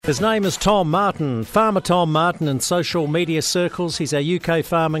His name is Tom Martin, Farmer Tom Martin in social media circles. He's our UK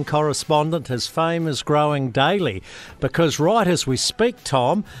farming correspondent. His fame is growing daily because right as we speak,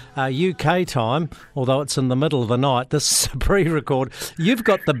 Tom, UK time, although it's in the middle of the night, this is a pre-record, you've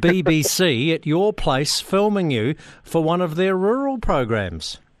got the BBC at your place filming you for one of their rural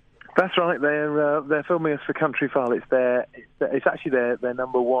programs. That's right. They're filming us for Countryfile. It's actually their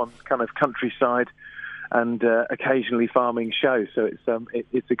number one kind of countryside and occasionally farming show. So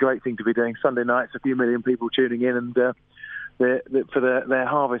it's a great thing to be doing. Sunday nights, a few million people tuning in, and for their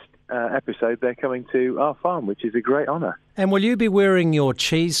harvest episode, they're coming to our farm, which is a great honour. And will you be wearing your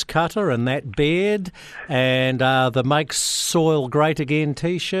cheese cutter and that beard and the Make Soil Great Again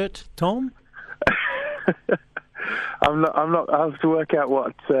T-shirt, Tom? I'm not. I'll have to work out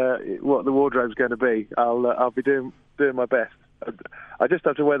what the wardrobe's going to be. I'll be doing my best. I just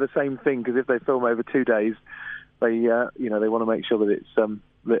have to wear the same thing because if they film over 2 days, they want to make sure that it's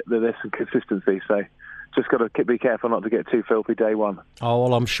that there's some consistency. So just got to be careful not to get too filthy day one. Oh,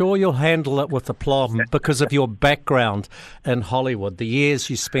 well, I'm sure you'll handle it with aplomb because of your background in Hollywood, the years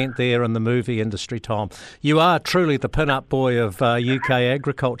you spent there in the movie industry, Tom. You are truly the pin-up boy of UK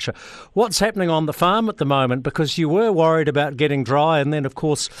agriculture. What's happening on the farm at the moment? Because you were worried about getting dry, and then, of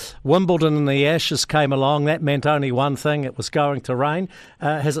course, Wimbledon and the Ashes came along. That meant only one thing. It was going to rain.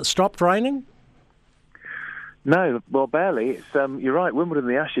 Has it stopped raining? No, well, barely. It's you're right. Wimbledon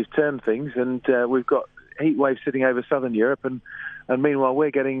and the Ashes turned things, and we've got heat waves sitting over southern Europe, and meanwhile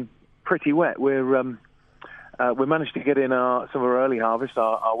we're getting pretty wet. We managed to get in some of our early harvest,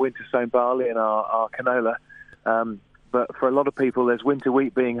 our winter sown barley and our canola. But for a lot of people, there's winter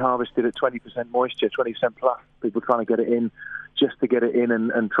wheat being harvested at 20% moisture, 20% plus. People trying to get it in just to get it in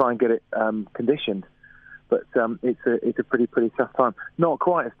and try and get it conditioned. But it's a pretty tough time. Not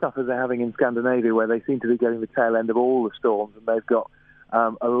quite as tough as they're having in Scandinavia, where they seem to be getting the tail end of all the storms, and they've got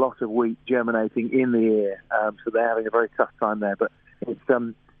a lot of wheat germinating in the ear. So they're having a very tough time there. But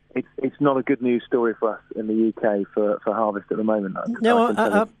it's not a good news story for us in the UK for harvest at the moment.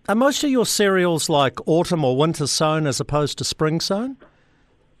 Now, are most of your cereals like autumn or winter sown as opposed to spring sown?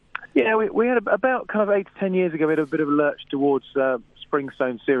 Yeah, we had about kind of 8 to 10 years ago, we had a bit of a lurch towards spring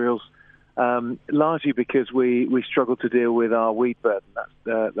sown cereals. Largely because we struggle to deal with our weed burden.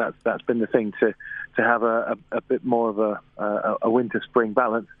 That's been the thing to have a bit more of a winter-spring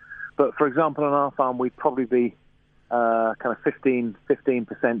balance. But for example, on our farm, we'd probably be kind of 15%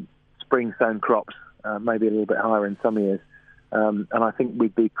 spring-sown crops, maybe a little bit higher in some years. And I think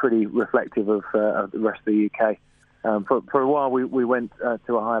we'd be pretty reflective of the rest of the UK. For a while, we went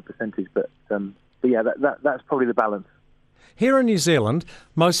to a higher percentage, but yeah, that's probably the balance. Here in New Zealand,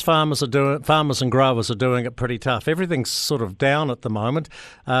 most farmers and growers are doing it pretty tough. Everything's sort of down at the moment.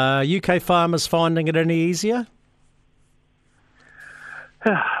 UK farmers finding it any easier?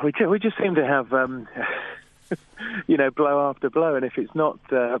 We just seem to have, blow after blow. And if it's not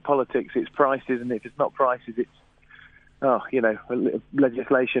politics, it's prices. And if it's not prices, it's,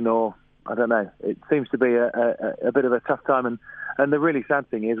 legislation or, I don't know. It seems to be a bit of a tough time. And the really sad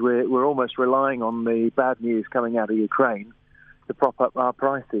thing is we're almost relying on the bad news coming out of Ukraine to prop up our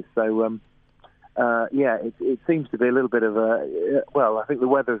prices. So, it seems to be a little bit of I think the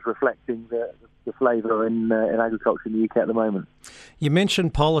weather's reflecting the flavour in agriculture in the UK at the moment. You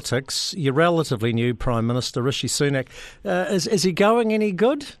mentioned politics. Your relatively new Prime Minister, Rishi Sunak, is he going any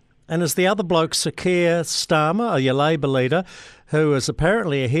good? And is the other bloke, Sir Keir Starmer, your Labour leader, who is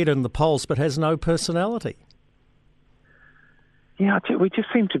apparently ahead in the polls but has no personality? Yeah, we just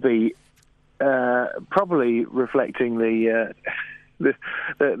seem to be probably reflecting the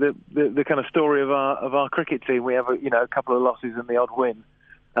kind of story of our cricket team. We have a couple of losses and the odd win.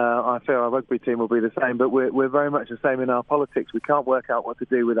 I feel our rugby team will be the same, but we're very much the same in our politics. We can't work out what to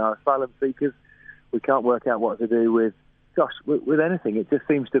do with our asylum seekers. We can't work out what to do with anything. It just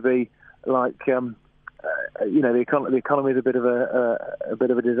seems to be like the economy is a bit of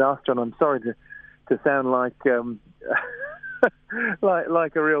a disaster. And I'm sorry to sound like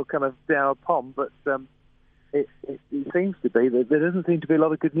like a real kind of dour pom, but it seems to be that there doesn't seem to be a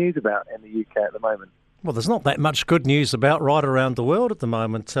lot of good news about in the UK at the moment. Well, there's not that much good news about right around the world at the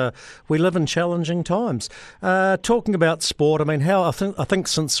moment. We live in challenging times. Talking about sport, I mean, I think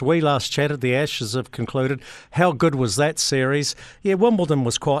since we last chatted, the Ashes have concluded. How good was that series? Yeah, Wimbledon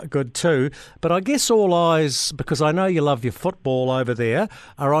was quite good too. But I guess all eyes, because I know you love your football over there,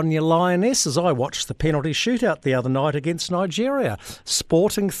 are on your Lionesses. I watched the penalty shootout the other night against Nigeria.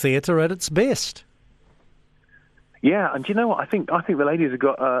 Sporting theatre at its best. Yeah, and do you know what? I think the ladies have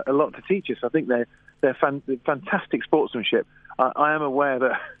got a lot to teach us. I think they're fantastic sportsmanship. I am aware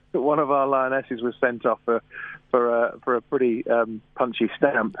that one of our Lionesses was sent off for for a pretty punchy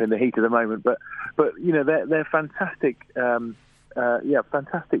stamp in the heat of the moment. But you know, they're fantastic.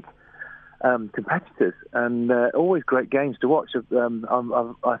 Fantastic competitors, and always great games to watch.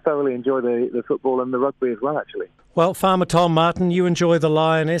 I thoroughly enjoy the football and the rugby as well, actually. Well, Farmer Tom Martin, you enjoy the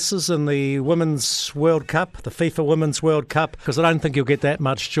Lionesses in the Women's World Cup, the FIFA Women's World Cup, because I don't think you'll get that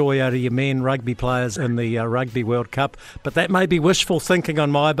much joy out of your men rugby players in the Rugby World Cup. But that may be wishful thinking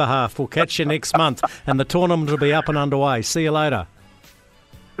on my behalf. We'll catch you next month, and the tournament will be up and underway. See you later.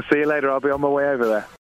 See you later. I'll be on my way over there.